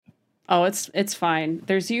Oh, it's fine.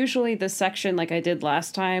 There's usually this section like I did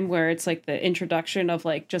last time where it's like the introduction of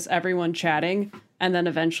like just everyone chatting, and then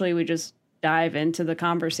eventually we just dive into the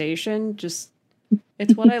conversation. Just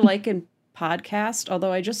it's what I like in podcast.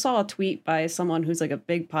 Although I just saw a tweet by someone who's like a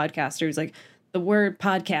big podcaster who's like, the word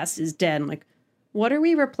podcast is dead. I'm like, what are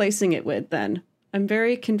we replacing it with then? I'm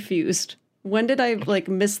very confused. When did I like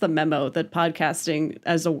miss the memo that podcasting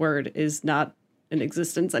as a word is not in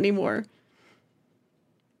existence anymore?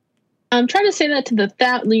 I'm trying to say that to the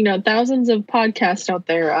thousands of podcasts out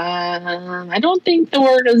there. I don't think the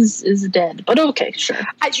word is dead, but okay, sure.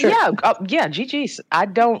 Sure. Yeah, GG's. I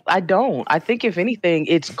don't. I think if anything,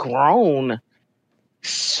 it's grown.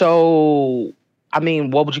 So, I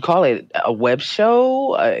mean, what would you call it? A web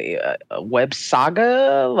show? A web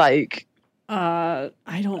saga? Like, I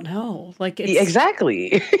don't know. Like, it's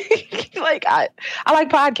exactly. Like, I like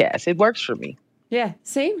podcasts. It works for me. Yeah,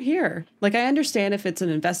 same here. Like, I understand if it's an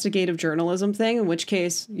investigative journalism thing, in which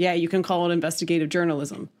case, yeah, you can call it investigative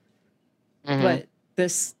journalism. Mm-hmm. But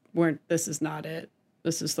this is not it.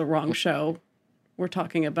 This is the wrong show. We're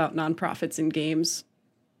talking about nonprofits and games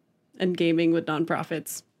and gaming with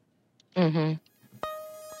nonprofits. Mm-hmm.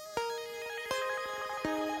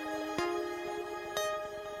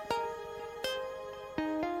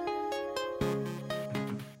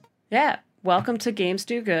 Yeah, welcome to Games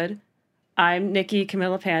Do Good. I'm Nikki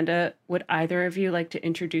Camilla Panda. Would either of you like to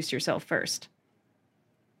introduce yourself first?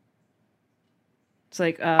 It's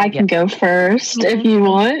like I can go first if you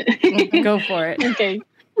want. Go for it. Okay.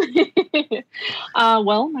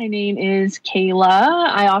 Well, my name is Kayla.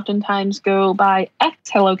 I oftentimes go by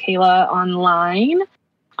Hello Kayla online.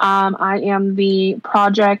 I am the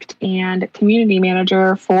project and community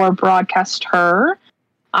manager for BroadcastHER.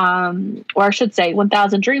 Or I should say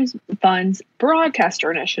 1000 Dreams Fund's Broadcaster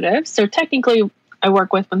Initiative. So technically I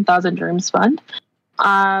work with 1000 Dreams Fund.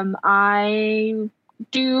 I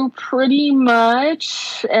do pretty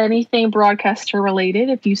much anything broadcaster related.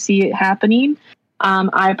 If you see it happening,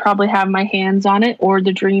 I probably have my hands on it, or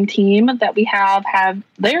the dream team that we have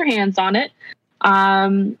their hands on it.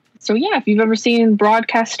 So yeah, if you've ever seen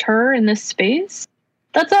BroadcastHER in this space,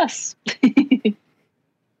 that's us.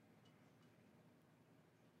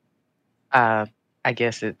 I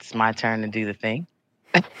guess it's my turn to do the thing.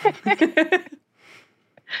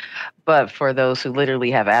 But for those who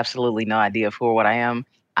literally have absolutely no idea for what I am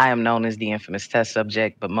known as the infamous test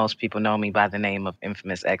subject, but most people know me by the name of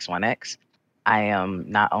Infamous X1X. I am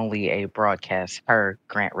not only a BroadcastHER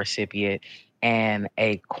grant recipient and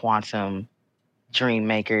a quantum dream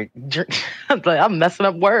maker. I'm messing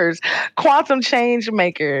up words. Quantum change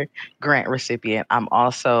maker grant recipient. I'm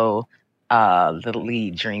also the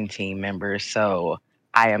lead dream team member. So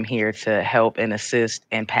I am here to help and assist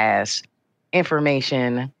and pass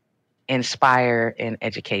information, inspire and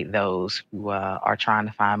educate those who are trying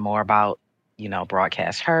to find more about,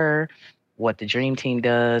 BroadcastHER, what the dream team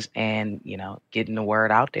does, and, getting the word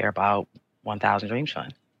out there about 1000 Dreams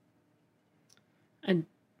Fund. And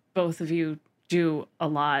both of you do a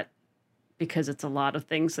lot because it's a lot of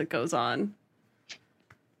things that goes on.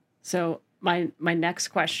 So my next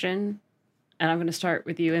question, and I'm going to start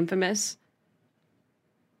with you, Infamous.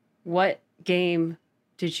 What game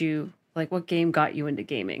what game got you into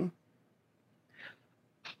gaming?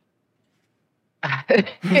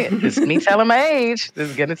 This is me telling my age.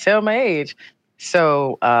 This is going to tell my age.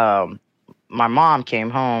 So my mom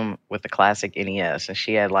came home with the classic NES, and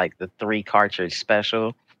she had like the 3 cartridge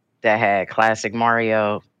special that had classic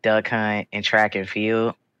Mario, Duck Hunt, and Track and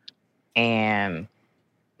Field. And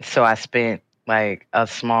so I spent like a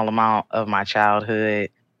small amount of my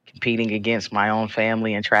childhood competing against my own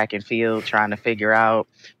family in track and field, trying to figure out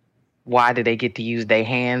why did they get to use their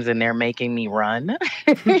hands and they're making me run.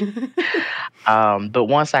 But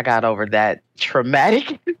once I got over that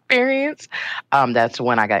traumatic experience, that's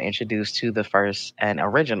when I got introduced to the first and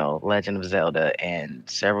original Legend of Zelda. And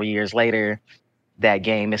several years later, that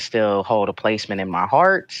game is still hold a placement in my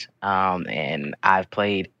heart. And I've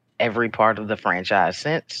played every part of the franchise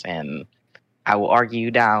since, and I will argue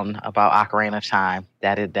you down about Ocarina of Time.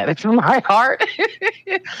 That is in my heart.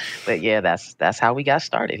 But yeah, that's how we got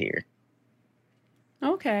started here.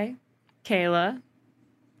 Okay. Kayla?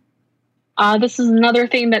 This is another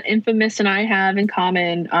thing that Infamous and I have in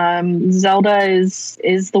common. Zelda is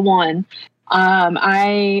the one.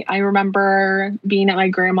 I remember being at my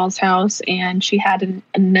grandma's house, and she had a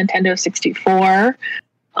Nintendo 64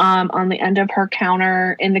 on the end of her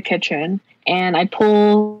counter in the kitchen. And I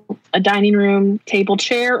pull a dining room table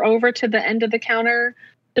chair over to the end of the counter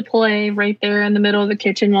to play right there in the middle of the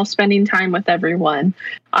kitchen while spending time with everyone.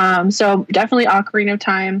 So definitely Ocarina of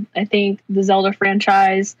Time. I think the Zelda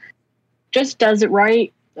franchise just does it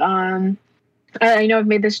right. I know I've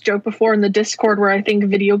made this joke before in the Discord where I think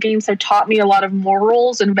video games have taught me a lot of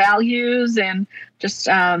morals and values and just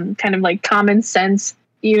kind of like common sense,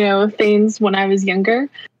 things when I was younger.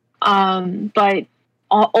 But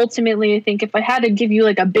ultimately, I think if I had to give you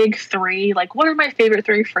like a big three, like what are my favorite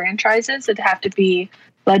three franchises? It'd have to be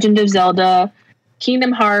Legend of Zelda,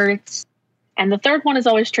 Kingdom Hearts, and the third one is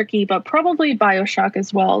always tricky, but probably BioShock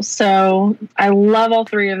as well. So I love all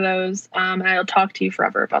three of those. And I'll talk to you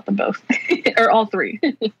forever about them both, or all three.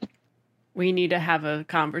 We need to have a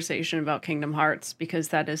conversation about Kingdom Hearts because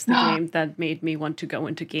that is the game that made me want to go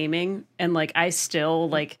into gaming. And like, I still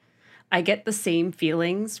like, I get the same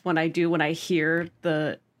feelings when I hear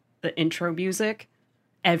the intro music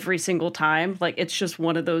every single time. Like, it's just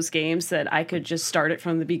one of those games that I could just start it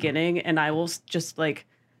from the beginning and I will just like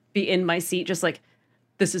be in my seat, just like,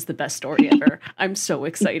 this is the best story ever. I'm so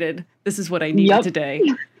excited. This is what I needed today.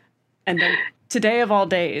 And then today of all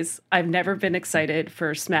days, I've never been excited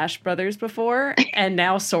for Smash Brothers before. And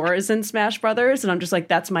now Sora's in Smash Brothers. And I'm just like,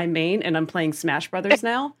 that's my main. And I'm playing Smash Brothers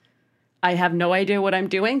now. I have no idea what I'm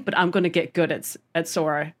doing, but I'm going to get good at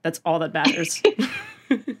Sora. That's all that matters.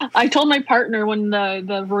 I told my partner when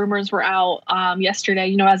the rumors were out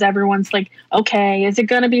yesterday, as everyone's like, okay, is it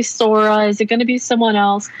going to be Sora? Is it going to be someone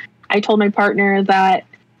else? I told my partner that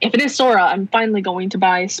if it is Sora, I'm finally going to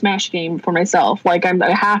buy a Smash game for myself. Like,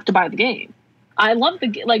 I have to buy the game. I love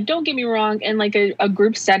like, don't get me wrong. In like a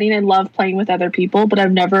group setting, I love playing with other people, but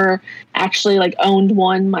I've never actually like owned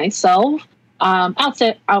one myself.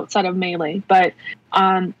 Outside of Melee, but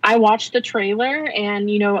I watched the trailer and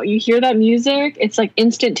you hear that music, it's like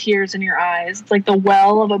instant tears in your eyes. It's like the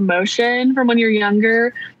well of emotion from when you're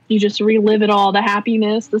younger. You just relive it all, the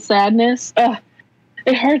happiness, the sadness.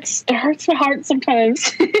 It hurts my heart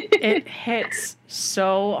sometimes. It hits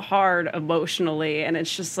so hard emotionally, and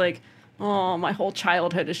it's just like, oh, my whole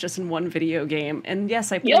childhood is just in one video game. And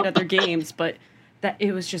yes, I played other games, but that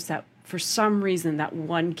it was just that for some reason that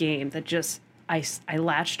one game that just I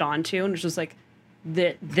latched onto and was just like,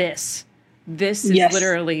 this is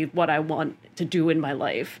literally what I want to do in my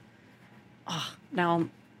life. Oh, now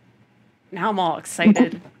I'm all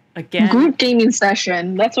excited again. Group gaming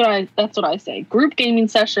session. That's what I say. Group gaming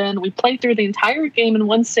session. We play through the entire game in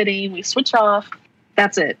one sitting. We switch off.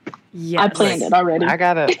 That's it. Yes. I planned it already. I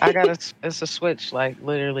got it's a switch like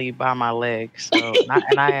literally by my leg. So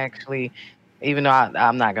and I actually. Even though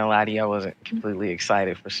I'm not gonna lie to you, I wasn't completely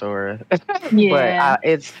excited for Sora. Yeah.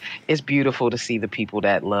 But it's beautiful to see the people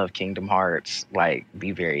that love Kingdom Hearts like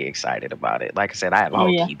be very excited about it. Like I said, I have a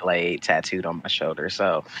whole Keyblade tattooed on my shoulder,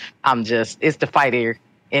 so it's the fighter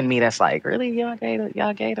in me that's like, really, y'all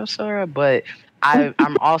gave them Sora. But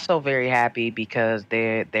I'm also very happy because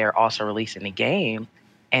they're also releasing the game,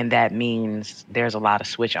 and that means there's a lot of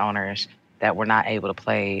Switch owners that were not able to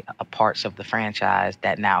play parts of the franchise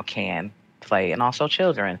that now can play, and also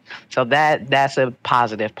children. So that's a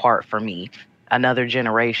positive part for me. Another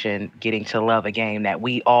generation getting to love a game that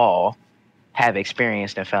we all have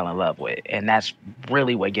experienced and fell in love with, and that's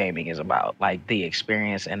really what gaming is about, like the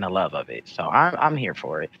experience and the love of it. So I'm here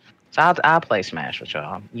for it. So I'll play Smash with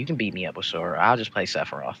y'all. You can beat me up with Sora. I'll just play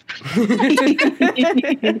Sephiroth.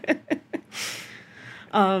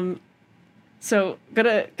 So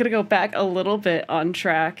gonna go back a little bit on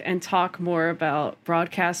track and talk more about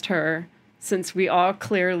BroadcastHER. Since we all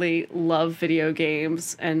clearly love video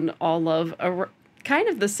games and all love kind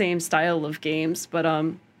of the same style of games, but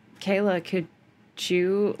Kayla, could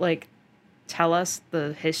you like tell us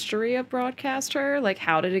the history of BroadcastHER? Like,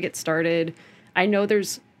 how did it get started? I know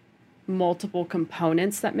there's multiple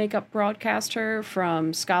components that make up BroadcastHER,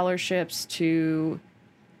 from scholarships to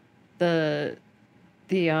the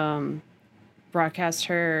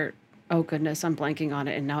BroadcastHER. Oh goodness, I'm blanking on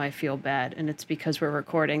it, and now I feel bad. And it's because we're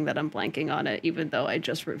recording that I'm blanking on it, even though I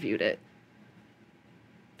just reviewed it.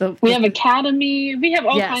 We have Academy. We have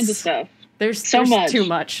all kinds of stuff. There's much. Too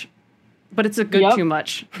much, but it's a good too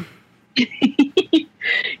much.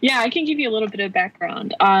 Yeah, I can give you a little bit of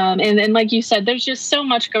background. And like you said, there's just so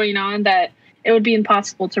much going on that it would be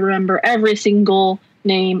impossible to remember every single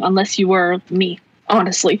name unless you were me.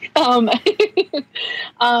 Honestly. But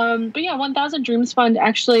yeah, 1000 Dreams Fund,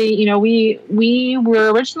 actually, we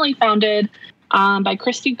were originally founded by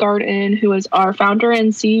Christy Garden, who is our founder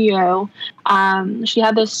and CEO. She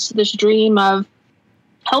had this dream of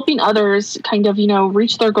helping others kind of,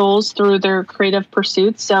 reach their goals through their creative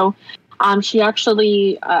pursuits. So she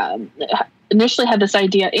actually initially had this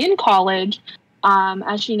idea in college,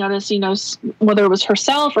 as she noticed, whether it was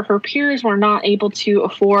herself or her peers were not able to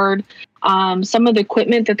afford some of the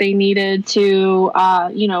equipment that they needed to,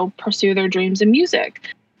 pursue their dreams in music.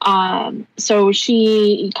 So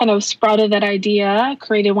she kind of sprouted that idea,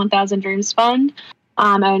 created 1000 Dreams Fund,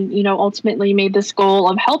 and, ultimately made this goal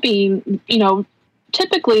of helping,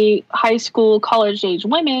 typically high school, college age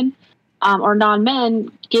women or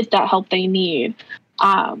non-men get that help they need.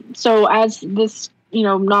 So as this,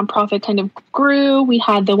 nonprofit kind of grew, we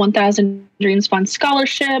had the 1000 Dreams Fund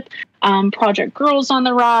Scholarship, Project Girls on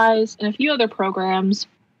the Rise, and a few other programs.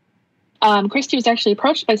 Christy was actually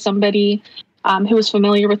approached by somebody who was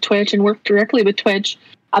familiar with Twitch and worked directly with Twitch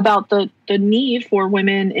about the need for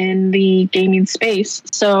women in the gaming space.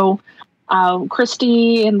 So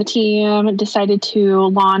Christy and the team decided to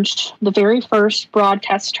launch the very first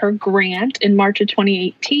BroadcastHER grant in March of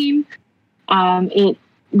 2018. It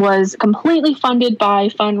was completely funded by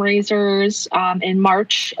fundraisers in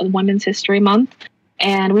March, Women's History Month,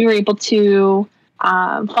 and we were able to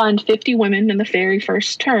fund 50 women in the very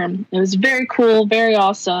first term. It was very cool, very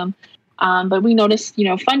awesome. But we noticed,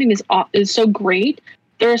 funding is so great.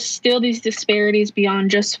 There are still these disparities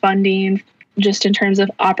beyond just funding, just in terms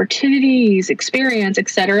of opportunities, experience,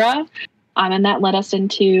 etc. And that led us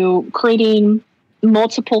into creating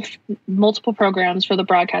multiple programs for the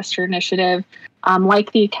BroadcastHER initiative,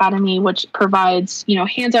 like the Academy, which provides,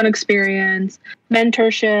 hands-on experience,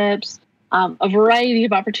 mentorships, a variety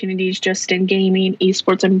of opportunities just in gaming,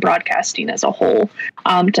 esports, and broadcasting as a whole,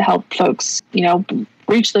 to help folks,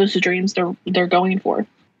 reach those dreams they're going for.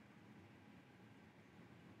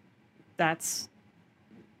 That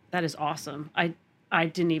is awesome. I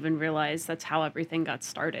didn't even realize that's how everything got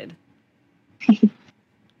started.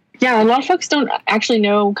 Yeah, a lot of folks don't actually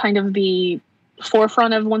know kind of the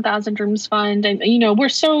forefront of 1000 Dreams Fund. And, we're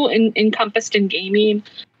so encompassed in gaming,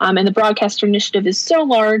 and the BroadcastHER initiative is so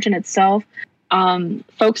large in itself.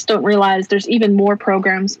 Folks don't realize there's even more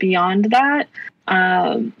programs beyond that,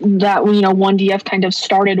 that 1DF kind of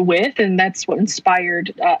started with, and that's what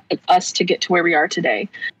inspired us to get to where we are today,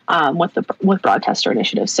 with BroadcastHER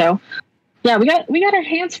initiative. So, yeah, we got our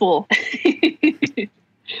hands full.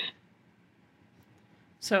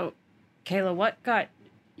 So, Kayla, what got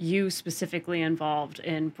you specifically involved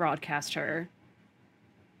in BroadcastHER?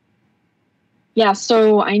 Yeah,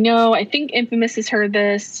 so I think Infamous has heard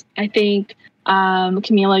this. I think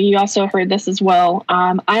Camila, you also heard this as well.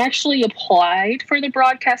 I actually applied for the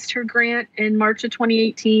BroadcastHER grant in March of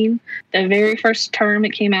 2018, the very first term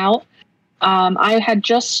it came out. I had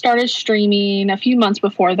just started streaming a few months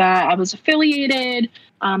before that. I was affiliated,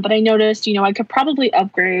 but I noticed, I could probably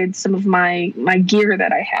upgrade some of my gear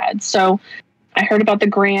that I had. So I heard about the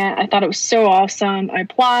grant. I thought it was so awesome. I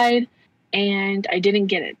applied and I didn't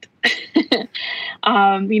get it.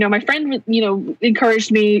 My friend,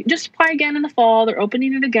 encouraged me, just apply again in the fall. They're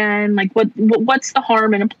opening it again. Like, what's the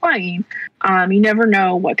harm in applying? You never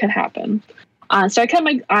know what could happen. So I kept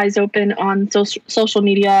my eyes open on social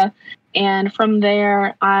media. And from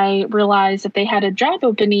there, I realized that they had a job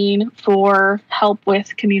opening for help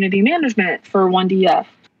with community management for 1DF.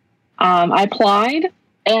 I applied,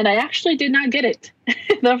 and I actually did not get it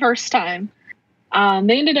the first time.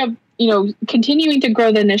 They ended up, continuing to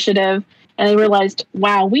grow the initiative, and they realized,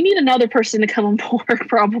 wow, we need another person to come on board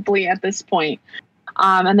probably at this point.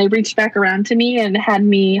 And they reached back around to me and had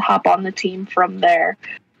me hop on the team from there.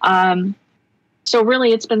 So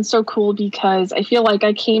really, it's been so cool because I feel like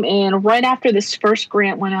I came in right after this first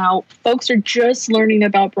grant went out. Folks are just learning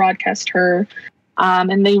about BroadcastHER,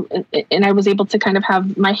 and I was able to kind of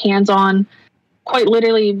have my hands on, quite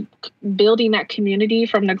literally, building that community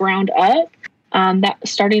from the ground up. That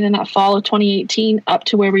starting in that fall of 2018 up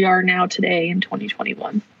to where we are now today in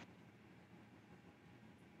 2021.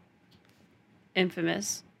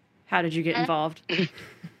 Infamous, how did you get involved?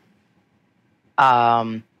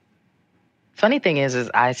 Funny thing is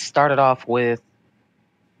I started off with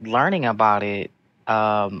learning about it.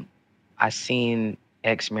 I seen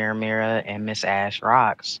Ex Mira Mira and Miss Ash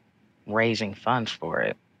Rocks raising funds for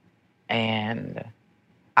it, and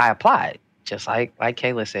I applied, just like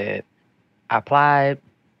Kayla said. I applied,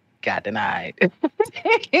 got denied.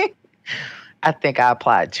 I think I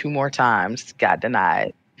applied 2 more times, got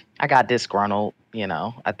denied. I got disgruntled,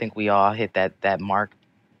 I think we all hit that mark.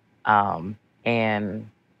 And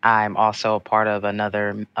I'm also a part of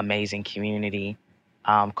another amazing community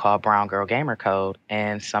called Brown Girl Gamer Code.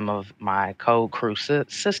 And some of my code crew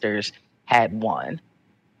sisters had won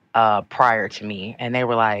prior to me. And they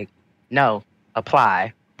were like, no,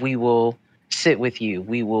 apply. We will sit with you.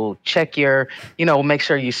 We will check your, make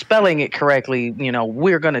sure you're spelling it correctly.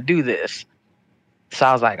 We're going to do this. So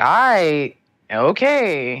I was like, all right,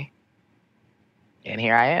 okay. And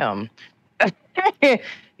here I am.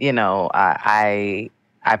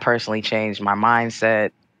 I personally changed my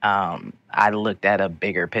mindset I looked at a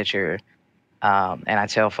bigger picture, and I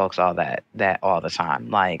tell folks that all the time.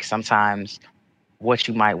 Like sometimes what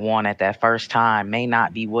you might want at that first time may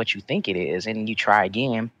not be what you think it is, and you try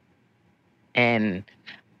again, and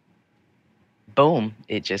boom,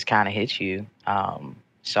 it just kind of hits you.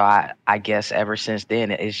 So I guess ever since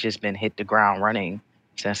then, it's just been hit the ground running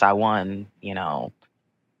since I won,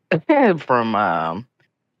 from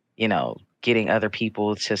getting other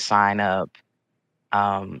people to sign up,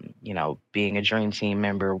 being a dream team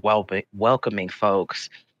member, welcoming folks.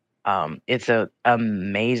 It's a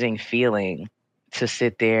amazing feeling to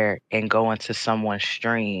sit there and go into someone's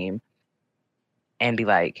stream and be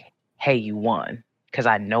like, "Hey, you won," because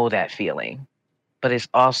I know that feeling. But it's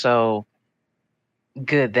also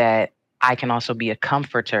good that I can also be a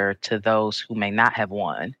comforter to those who may not have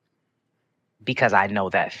won because I know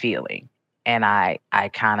that feeling. And I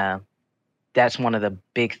kind of, that's one of the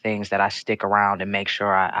big things that I stick around and make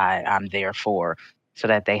sure I'm there for, so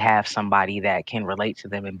that they have somebody that can relate to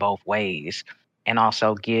them in both ways and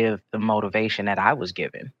also give the motivation that I was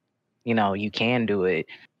given. You can do it.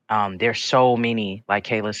 There's so many, like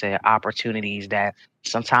Kayla said, opportunities that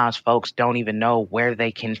sometimes folks don't even know where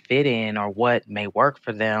they can fit in or what may work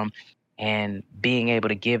for them. And being able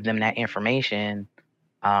to give them that information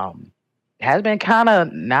has been kind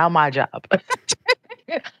of now my job.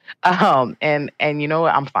 And you know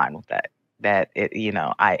what? I'm fine with that. That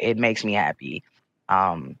it makes me happy.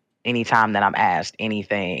 Anytime that I'm asked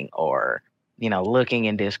anything, or looking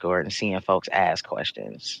in Discord and seeing folks ask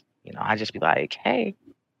questions, I just be like, "Hey,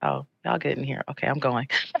 oh, y'all get in here. Okay, I'm going."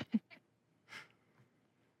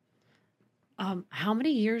 How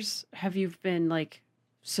many years have you been like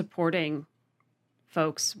supporting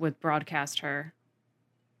folks with BroadcastHER?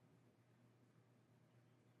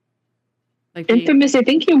 Like Infamous, I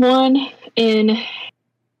think you won in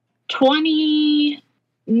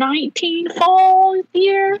 2019 fall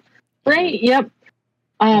year, right? Mm-hmm. Yep.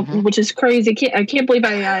 Which is crazy. I can't believe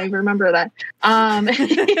I remember that.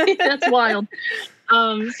 That's wild.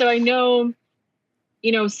 So I know,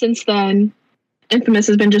 since then, Infamous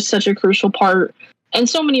has been just such a crucial part in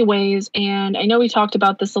so many ways. And I know we talked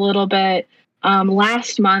about this a little bit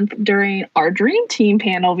last month during our Dream Team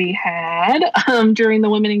panel we had during the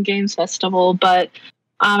Women in Games Festival. But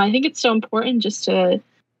I think it's so important just to,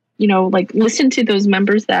 listen to those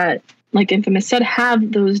members that, like Infamous said,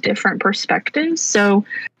 have those different perspectives. So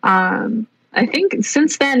I think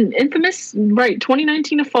since then, Infamous, right,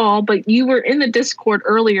 2019 to fall, but you were in the Discord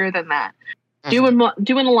earlier than that. Mm-hmm.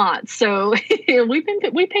 Doing a lot, so we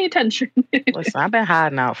pay attention. Listen, I've been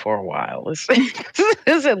hiding out for a while. It's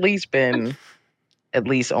at least been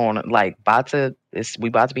on like we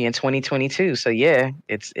about to be in 2022. So yeah,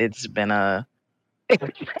 it's been a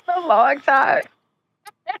long time.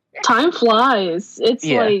 Time flies. It's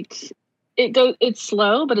like it's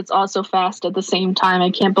slow, but it's also fast at the same time.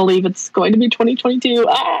 I can't believe it's going to be 2022.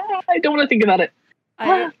 I don't want to think about it.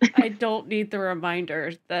 I don't need the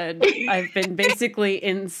reminder that I've been basically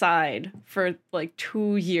inside for like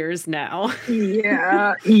 2 years now.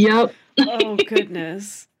 Yeah. Yep. Oh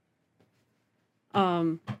goodness.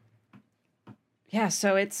 Yeah,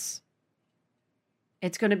 so it's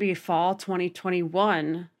going to be fall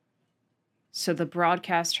 2021. So the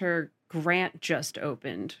BroadcastHER grant just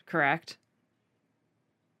opened, correct?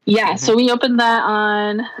 Yeah, so we opened that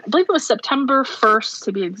on, I believe it was September 1st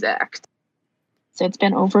to be exact. So it's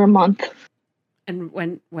been over a month. And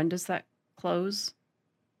when does that close?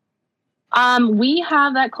 We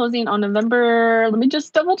have that closing on November. Let me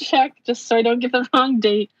just double check, just so I don't get the wrong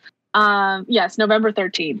date. Yes, November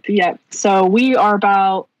 13th. Yeah. So we are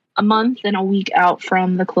about a month and a week out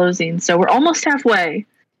from the closing. So we're almost halfway.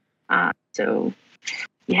 So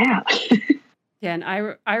yeah. Yeah,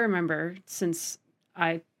 and I remember, since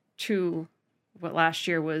I too, last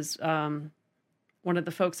year was one of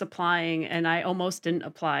the folks applying, and I almost didn't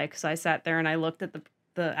apply because I sat there and I looked at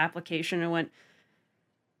the application and went,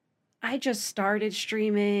 I just started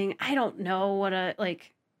streaming. I don't know what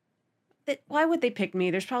why would they pick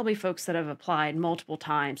me? There's probably folks that have applied multiple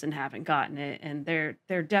times and haven't gotten it, and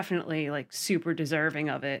they're definitely like super deserving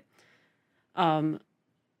of it.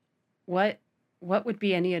 What would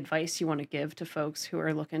be any advice you want to give to folks who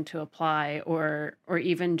are looking to apply, or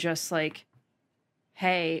even just like,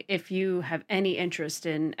 hey, if you have any interest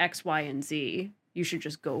in X, Y, and Z, you should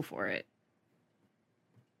just go for it?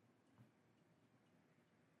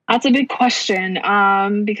 That's a big question,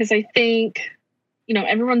 because I think,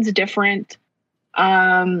 everyone's different,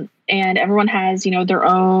 and everyone has, their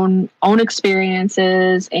own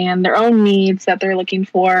experiences and their own needs that they're looking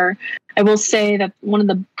for. I will say that one of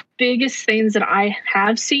the biggest things that I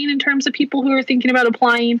have seen in terms of people who are thinking about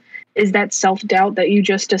applying is that self-doubt that you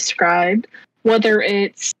just described. Whether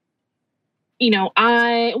it's,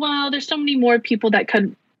 there's so many more people that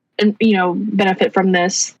could, benefit from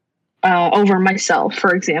this over myself,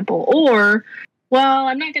 for example. Or, well,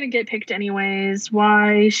 I'm not going to get picked anyways.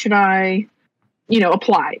 Why should I,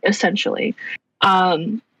 apply, essentially?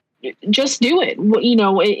 Just do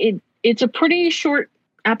it. It's a pretty short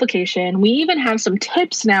application. We even have some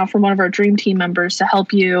tips now from one of our dream team members to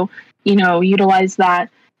help you, utilize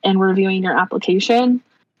that in reviewing your application.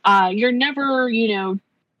 You're never,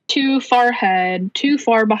 too far ahead, too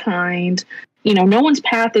far behind. No one's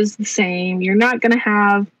path is the same. You're not going to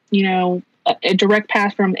have, a direct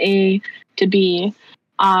path from A to B.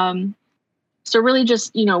 So really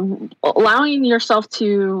just, allowing yourself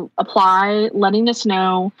to apply, letting us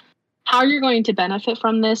know how you're going to benefit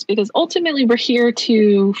from this, because ultimately we're here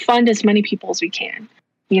to fund as many people as we can.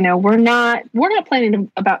 We're not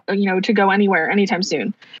planning to go anywhere anytime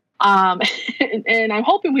soon. And I'm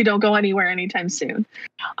hoping we don't go anywhere anytime soon.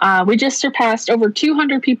 We just surpassed over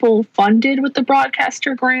 200 people funded with the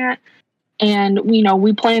BroadcastHER grant. And,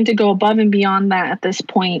 we plan to go above and beyond that at this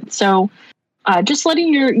point. So just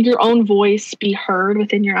letting your own voice be heard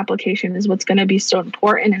within your application is what's going to be so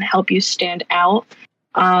important and help you stand out.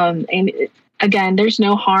 Again, there's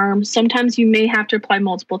no harm. Sometimes you may have to apply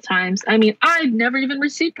multiple times. I mean, I never even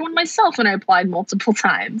received one myself when I applied multiple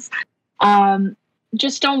times.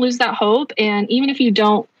 Just don't lose that hope. And even if you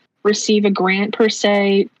don't receive a grant per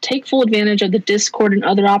se, take full advantage of the Discord and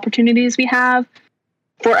other opportunities we have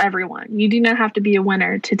for everyone. You do not have to be a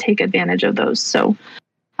winner to take advantage of those. So,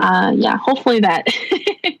 hopefully that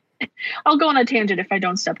I'll go on a tangent if I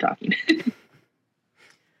don't stop talking.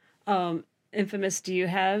 Infamous, do you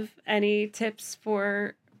have any tips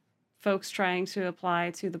for folks trying to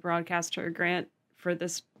apply to the BroadcastHER grant for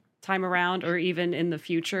this time around, or even in the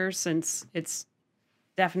future, since it's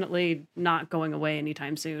definitely not going away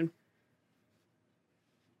anytime soon?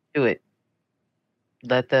 Do it.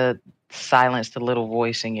 Silence the little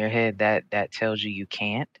voice in your head that tells you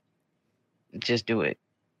can't. Just do it.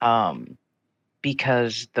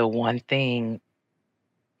 Because the one thing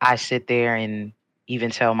I sit there and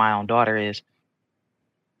even tell my own daughter is,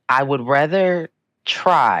 I would rather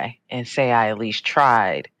try and say I at least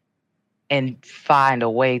tried and find a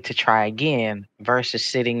way to try again versus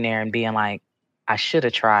sitting there and being like, I should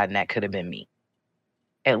have tried and that could have been me.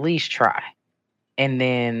 At least try. And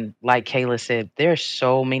then, like Kayla said, there's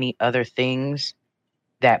so many other things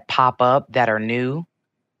that pop up that are new.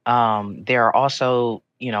 There are also,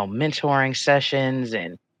 mentoring sessions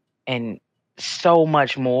and so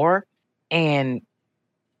much more. And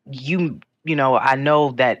I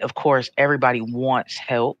know that, of course, everybody wants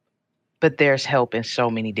help, but there's help in so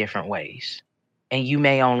many different ways. And you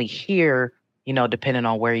may only hear, depending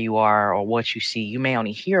on where you are or what you see, you may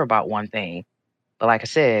only hear about one thing. But like I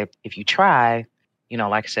said, if you try,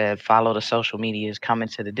 like I said, follow the social medias, come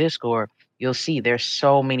into the Discord, you'll see there's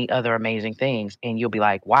so many other amazing things. And you'll be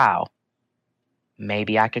like, wow,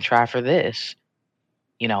 maybe I can try for this.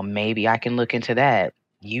 Maybe I can look into that.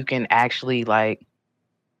 You can actually, like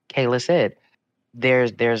Kayla said,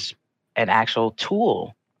 there's an actual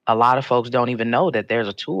tool. A lot of folks don't even know that there's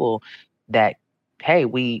a tool that, hey,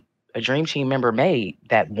 a Dream Team member made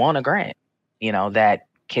that won a grant, that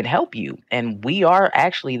can help you. And we are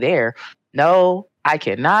actually there. No, I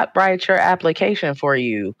cannot write your application for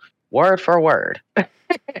you word for word.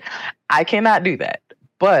 I cannot do that.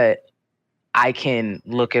 But I can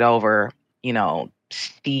look it over,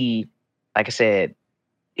 see, like I said,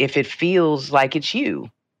 if it feels like it's you,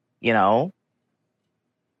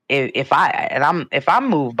 if I'm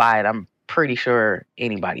moved by it, I'm pretty sure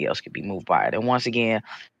anybody else could be moved by it. And once again,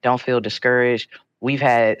 don't feel discouraged. We've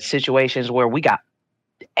had situations where we got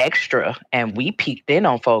extra and we peeked in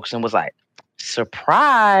on folks and was like,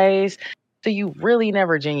 surprise. So you really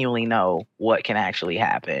never genuinely know what can actually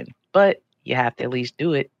happen, but you have to at least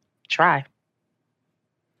do it. Try.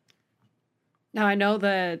 Now, I know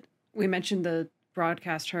that we mentioned the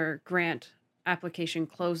BroadcastHER grant application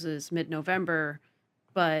closes mid-November,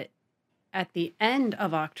 but at the end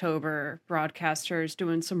of October, BroadcastHER is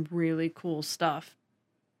doing some really cool stuff.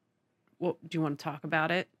 Do you want to talk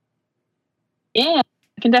about it? Yeah,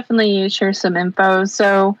 I can definitely share some info.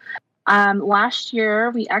 So last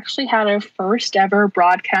year, we actually had our first ever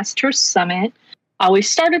BroadcastHER Summit. We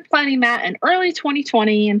started planning that in early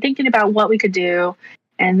 2020 and thinking about what we could do.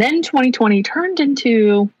 And then 2020 turned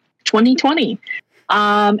into 2020.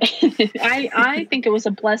 I think it was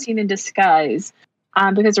a blessing in disguise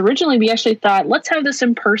because originally we actually thought, let's have this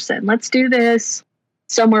in person. Let's do this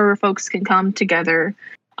somewhere where folks can come together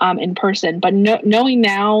in person. But knowing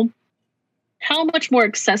now how much more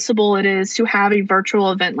accessible it is to have a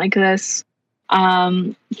virtual event like this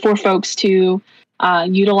for folks to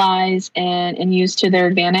utilize and use to their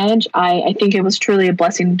advantage, I think it was truly a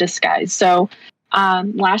blessing in disguise. So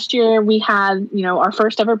last year we had, our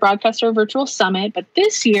first ever BroadcastHER virtual summit, but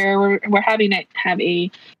this year we're having it have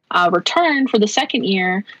a return for the second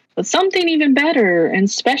year with something even better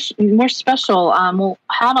and more special. We'll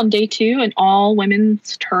have on day 2 an all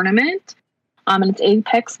women's tournament. And it's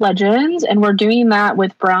Apex Legends, and we're doing that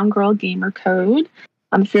with Brown Girl Gamer Code.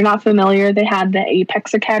 If you're not familiar, they had the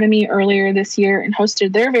Apex Academy earlier this year and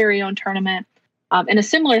hosted their very own tournament in a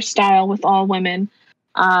similar style with all women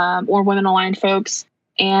or women-aligned folks.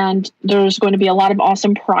 And there's going to be a lot of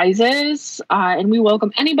awesome prizes, and we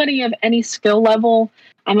welcome anybody of any skill level.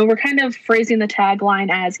 And we're kind of phrasing the tagline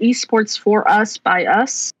as esports for us by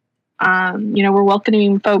us. We're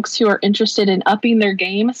welcoming folks who are interested in upping their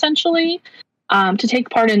game, essentially. To take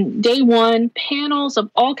part in day 1 panels of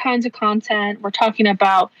all kinds of content. We're talking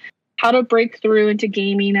about how to break through into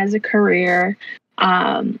gaming as a career,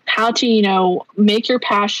 how to, make your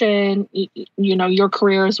passion, your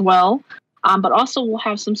career as well. But also we'll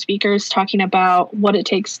have some speakers talking about what it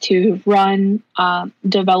takes to run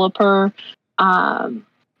developer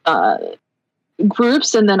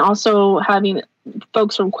groups, and then also having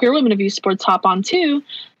folks from Queer Women of Esports hop on too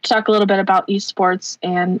to talk a little bit about esports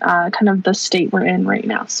and kind of the state we're in right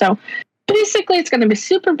now. So basically it's going to be a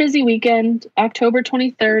super busy weekend, October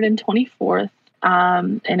 23rd and 24th.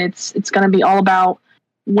 And it's going to be all about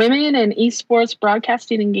women and esports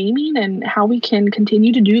broadcasting and gaming and how we can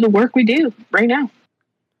continue to do the work we do right now.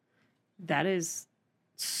 That is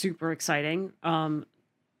super exciting.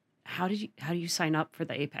 How do you sign up for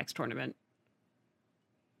the Apex tournament?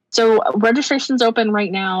 So registration's open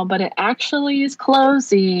right now, but it actually is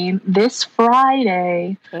closing this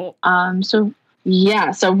Friday. Oh. So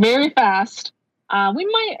very fast. We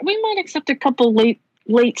might accept a couple late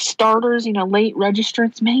starters, late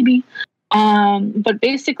registrants maybe. But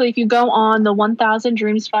basically, if you go on the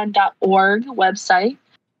 1000dreamsfund.org website,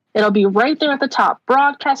 it'll be right there at the top,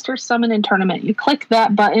 BroadcastHER Summit and Tournament. You click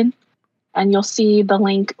that button, and you'll see the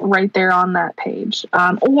link right there on that page.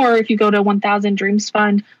 Or if you go to 1000 Dreams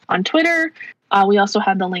Fund on Twitter, we also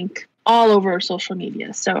have the link all over our social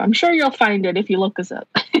media. So I'm sure you'll find it if you look us up.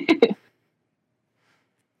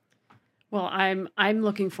 Well, I'm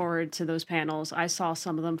looking forward to those panels. I saw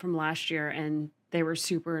some of them from last year, and they were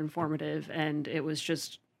super informative, and it was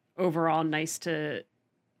just overall nice to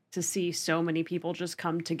see so many people just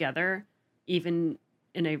come together, even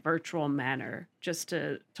in a virtual manner, just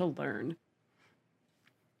to learn.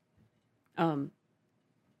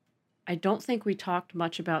 I don't think we talked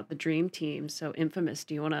much about the Dream Team. So Infamous,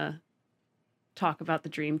 do you want to talk about the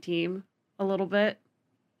Dream Team a little bit?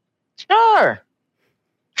 Sure.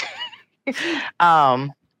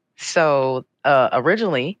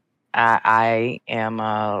 Originally I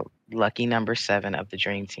am lucky number 7 of the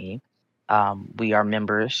Dream Team. We are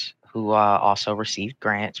members who also received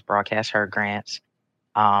grants, BroadcastHER grants,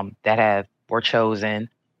 that were chosen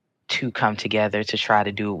to come together to try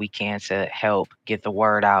to do what we can to help get the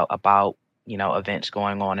word out about, events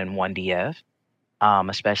going on in 1DF,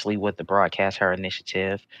 especially with the BroadcastHER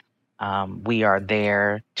initiative. We are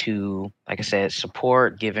there to, like I said,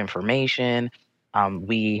 support, give information.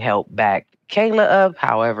 We help back Kayla up.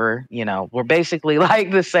 However, we're basically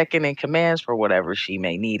like the second in commands for whatever she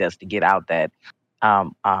may need us to get out that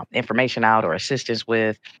information out or assistance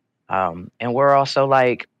with. And we're also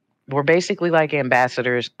we're basically like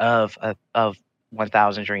ambassadors of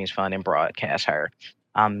 1000 Dreams Fund and BroadcastHER,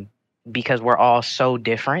 because we're all so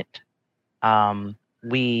different.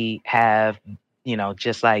 We have,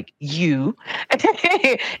 just like you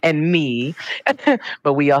and me,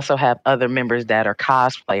 but we also have other members that are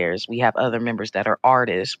cosplayers. We have other members that are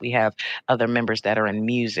artists. We have other members that are in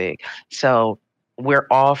music. So we're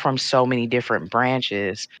all from so many different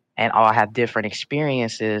branches and all have different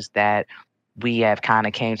experiences that we have kind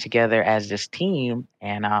of came together as this team,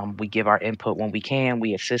 and we give our input when we can,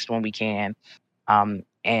 we assist when we can.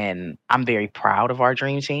 And I'm very proud of our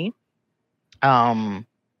Dream Team. I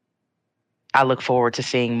look forward to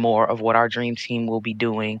seeing more of what our Dream Team will be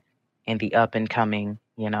doing in the up and coming,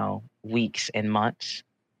 weeks and months.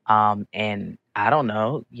 And I don't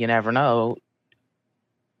know, you never know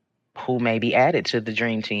who may be added to the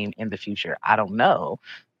Dream Team in the future. I don't know,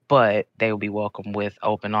 but they will be welcome with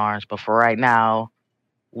open arms. But for right now,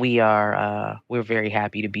 we're very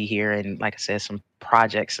happy to be here, and like I said, some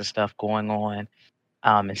projects and stuff going on.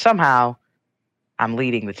 And somehow I'm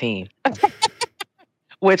leading the team.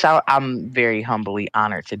 which I'm very humbly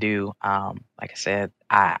honored to do. Like I said,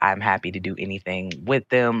 I'm happy to do anything with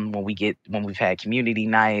them when we've had community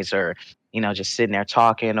nights, or just sitting there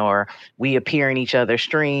talking, or we appear in each other's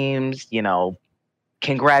streams,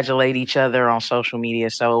 congratulate each other on social media.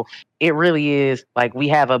 So it really is like we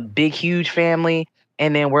have a big, huge family,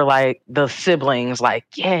 and then we're like the siblings, like,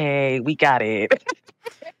 yay, we got it.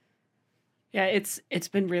 Yeah, it's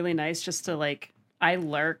been really nice just to like, I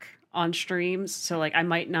lurk on streams, so like I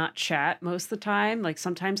might not chat most of the time. Like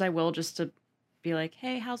sometimes I will, just to be like,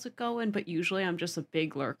 hey, how's it going? But usually I'm just a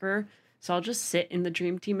big lurker. So I'll just sit in the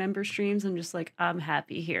Dream Team member streams and just like, I'm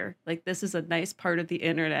happy here. Like this is a nice part of the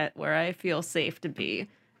internet where I feel safe to be,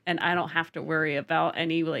 and I don't have to worry about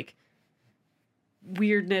any like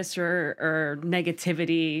weirdness or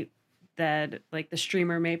negativity that like the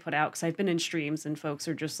streamer may put out. Because I've been in streams and folks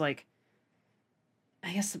are just like,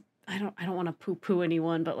 I guess I don't want to poo-poo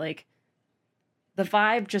anyone, but like the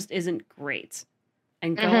vibe just isn't great.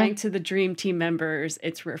 And going to the Dream Team members,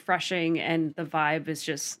 it's refreshing, and the vibe is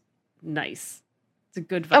just nice. It's a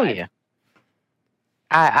good vibe. Oh yeah.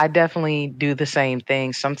 I definitely do the same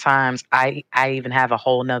thing. Sometimes I even have a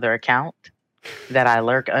whole nother account that I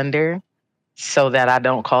lurk under so that I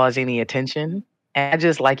don't cause any attention. And I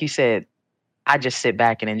just, like you said, I just sit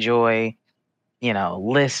back and enjoy,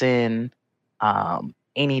 listen.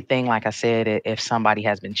 Anything, like I said, if somebody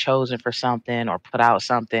has been chosen for something or put out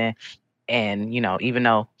something, and even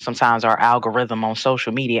though sometimes our algorithm on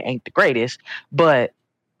social media ain't the greatest, but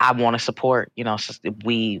I want to support.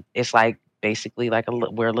 It's like basically like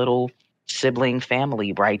we're a little sibling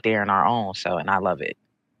family right there in our own. So, and I love it.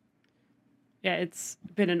 Yeah, it's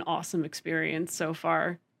been an awesome experience so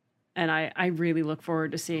far, and I really look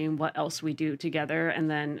forward to seeing what else we do together,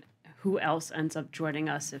 and then who else ends up joining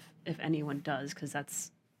us if anyone does, because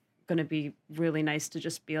that's going to be really nice to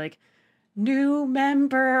just be like, new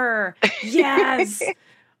member, yes.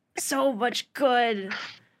 So much good.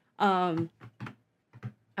 I've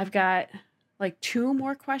got like 2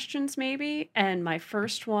 more questions maybe, and my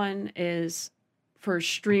first one is for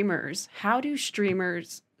streamers. How do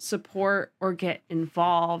streamers support or get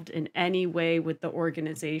involved in any way with the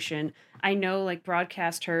organization? I know like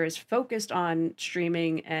BroadcastHER is focused on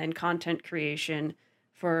streaming and content creation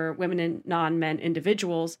for women and non-men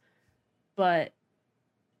individuals, but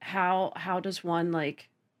how does one, like,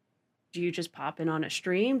 do you just pop in on a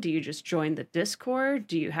stream? Do you just join the Discord?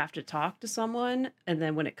 Do you have to talk to someone? And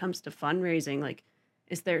then when it comes to fundraising, like,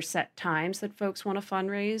 is there set times that folks want to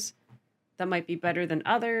fundraise that might be better than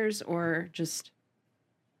others, or just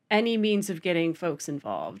any means of getting folks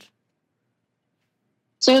involved?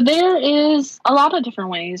 So there is a lot of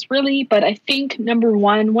different ways, really, but I think number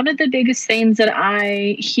one of the biggest things that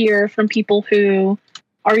I hear from people who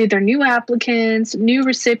are either new applicants, new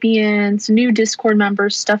recipients, new Discord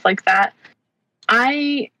members, stuff like that,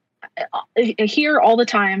 I hear all the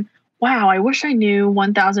time, wow, I wish I knew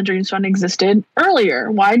 1000 Dreams Fund existed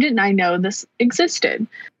earlier. Why didn't I know this existed?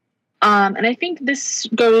 And I think this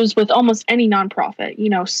goes with almost any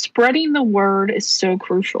nonprofit. Spreading the word is so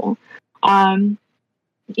crucial.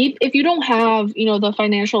 If you don't have, the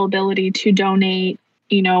financial ability to donate,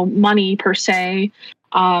 money per se,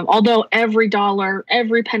 although every dollar,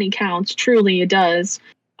 every penny counts, truly it does.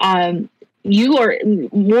 You are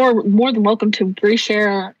more than welcome to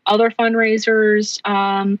reshare other fundraisers,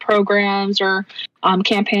 programs, or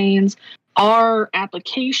campaigns. Our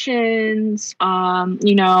applications, our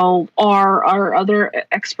other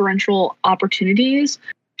experiential opportunities.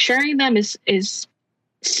 Sharing them is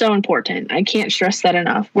so important. I can't stress that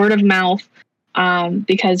enough. Word of mouth,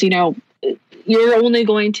 because you're only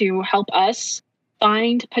going to help us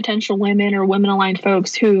find potential women or women-aligned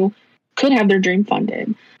folks who could have their dream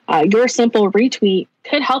funded. Your simple retweet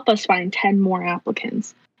could help us find 10 more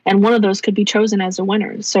applicants, and one of those could be chosen as a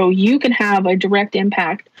winner. So you can have a direct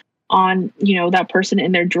impact on that person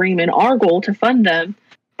in their dream, and our goal to fund them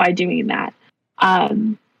by doing that.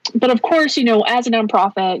 But of course, as a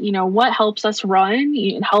nonprofit, what helps us run,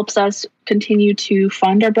 it helps us continue to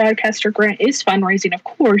fund our BroadcastHER grant is fundraising, of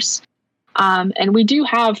course. And we do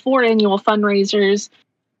have 4 annual fundraisers: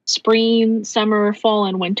 spring, summer, fall,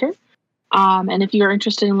 and winter. And if you're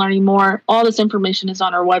interested in learning more, all this information is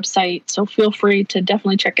on our website. So feel free to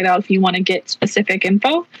definitely check it out if you want to get specific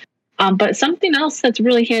info. But something else that's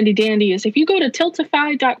really handy dandy is if you go to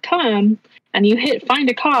tiltify.com and you hit find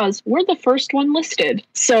a cause, we're the first one listed.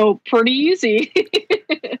 So pretty easy.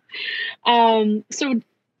 So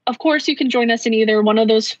of course you can join us in either one of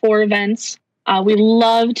those 4 events. We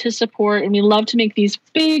love to support, and we love to make these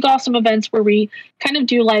big, awesome events where we kind of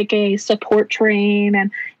do like a support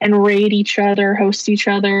train and raid each other, host each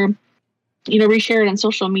other. reshare it on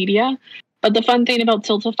social media. But the fun thing about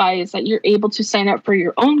Tiltify is that you're able to sign up for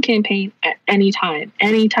your own campaign at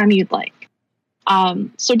anytime you'd like.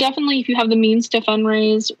 So definitely, if you have the means to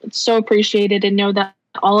fundraise, it's so appreciated, and know that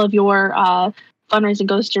all of your fundraising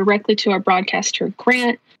goes directly to our BroadcastHER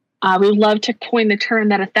grant. We would love to coin the term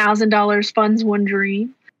that $1,000 funds one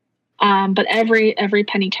dream, but every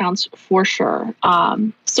penny counts for sure.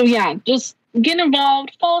 So yeah, just get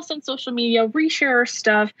involved, follow us on social media, reshare our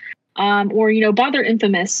stuff, or bother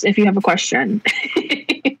Infamous if you have a question.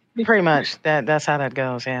 Pretty much that's how that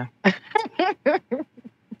goes. Yeah.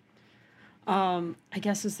 I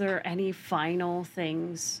guess, is there any final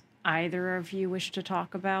things either of you wish to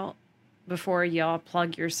talk about before y'all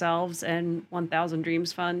plug yourselves and 1000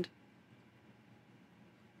 Dreams Fund?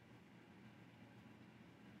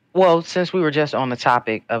 Well, since we were just on the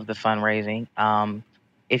topic of the fundraising,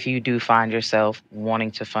 if you do find yourself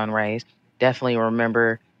wanting to fundraise, definitely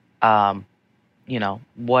remember,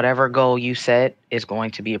 whatever goal you set is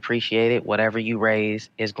going to be appreciated. Whatever you raise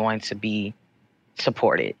is going to be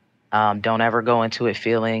supported. Don't ever go into it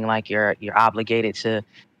feeling like you're obligated to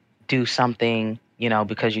do something,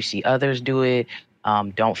 because you see others do it.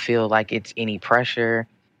 Don't feel like it's any pressure.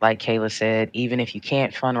 Like Kayla said, even if you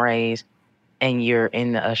can't fundraise and you're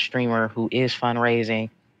in a streamer who is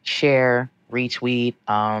fundraising, share, retweet.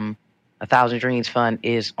 1000 Dreams Fund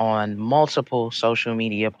is on multiple social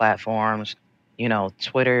media platforms,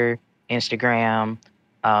 Twitter, Instagram,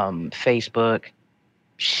 Facebook.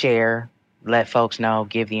 Share, let folks know,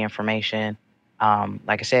 give the information.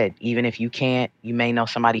 Like I said, even if you can't, you may know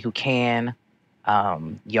somebody who can.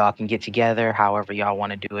 Y'all can get together however y'all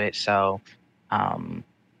want to do it. So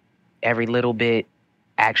every little bit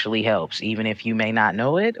actually helps, even if you may not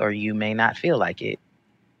know it or you may not feel like it.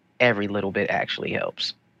 Every little bit actually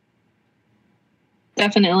helps.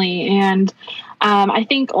 Definitely. And I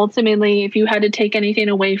think ultimately, if you had to take anything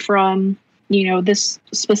away from, this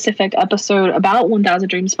specific episode about 1000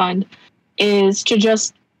 Dreams Fund, is to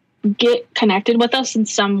just get connected with us in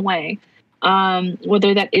some way,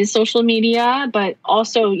 whether that is social media, but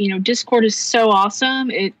also, Discord is so awesome.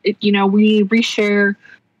 We reshare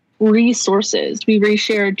resources, we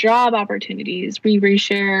reshare job opportunities, we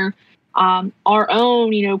reshare our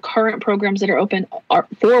own, current programs that are open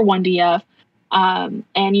for 1DF. And,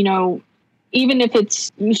 even if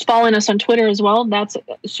it's following us on Twitter as well, that's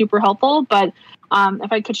super helpful. But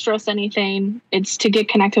if I could stress anything, it's to get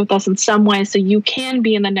connected with us in some way so you can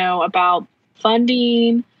be in the know about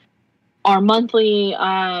funding, our monthly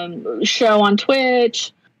show on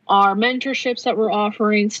Twitch, our mentorships that we're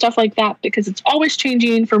offering, stuff like that, because it's always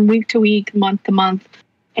changing from week to week, month to month.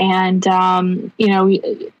 And,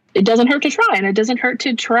 it doesn't hurt to try, and it doesn't hurt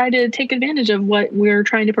to try to take advantage of what we're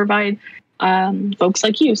trying to provide folks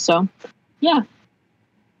like you. So, yeah.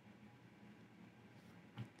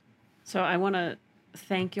 So I want to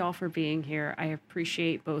thank y'all for being here. I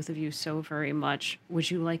appreciate both of you so very much. Would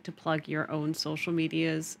you like to plug your own social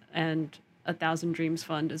medias and 1000 Dreams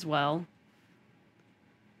Fund as well?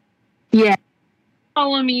 Yeah.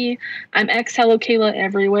 Follow me. I'm Hello Kayla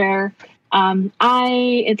everywhere.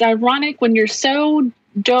 It's ironic when you're so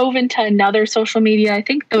dove into another social media. I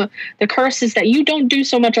think the curse is that you don't do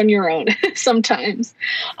so much on your own sometimes.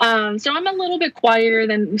 So I'm a little bit quieter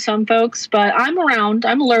than some folks, but I'm around.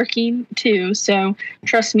 I'm lurking too. So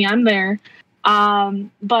trust me, I'm there.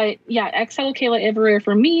 But yeah, Hello Kayla everywhere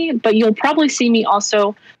for me, but you'll probably see me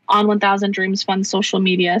also on 1000 Dreams Fund social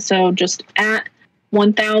media. So just at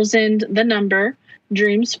 1000, the number,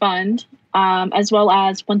 Dreams Fund, as well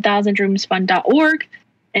as 1000dreamsfund.org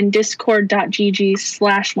and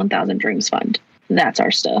discord.gg/1000dreamsfund. That's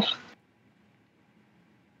our stuff.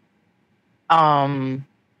 I'm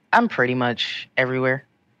pretty much everywhere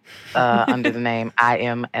under the name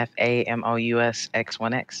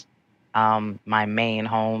IMFAMOUSX1X. My main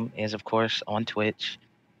home is, of course, on Twitch,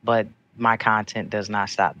 but my content does not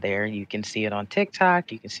stop there. You can see it on TikTok.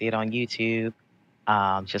 You can see it on YouTube.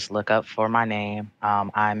 Just look up for my name.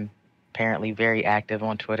 I'm apparently very active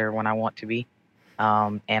on Twitter when I want to be,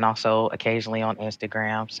 and also occasionally on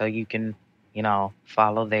Instagram. So you can,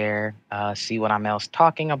 follow there, see what I'm else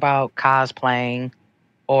talking about, cosplaying,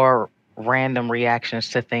 or random reactions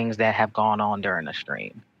to things that have gone on during the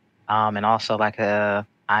stream. And also,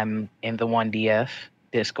 I'm in the 1DF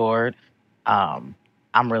Discord. I'm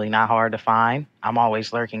really not hard to find. I'm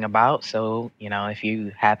always lurking about. So, if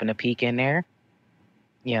you happen to peek in there,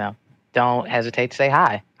 don't hesitate to say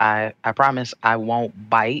hi. I promise I won't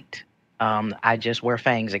bite. I just wear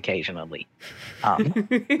fangs occasionally.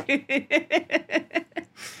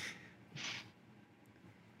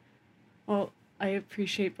 Well, I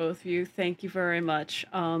appreciate both of you. Thank you very much.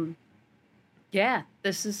 Yeah,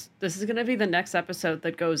 this is gonna be the next episode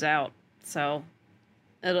that goes out. So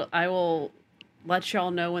I will let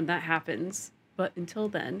y'all know when that happens. But until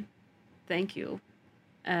then, thank you.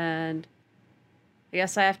 And I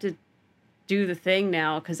guess I have to do the thing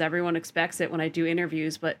now because everyone expects it when I do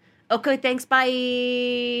interviews. But okay, thanks,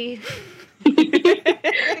 bye.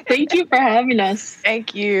 Thank you for having us.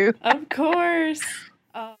 Thank you. Of course.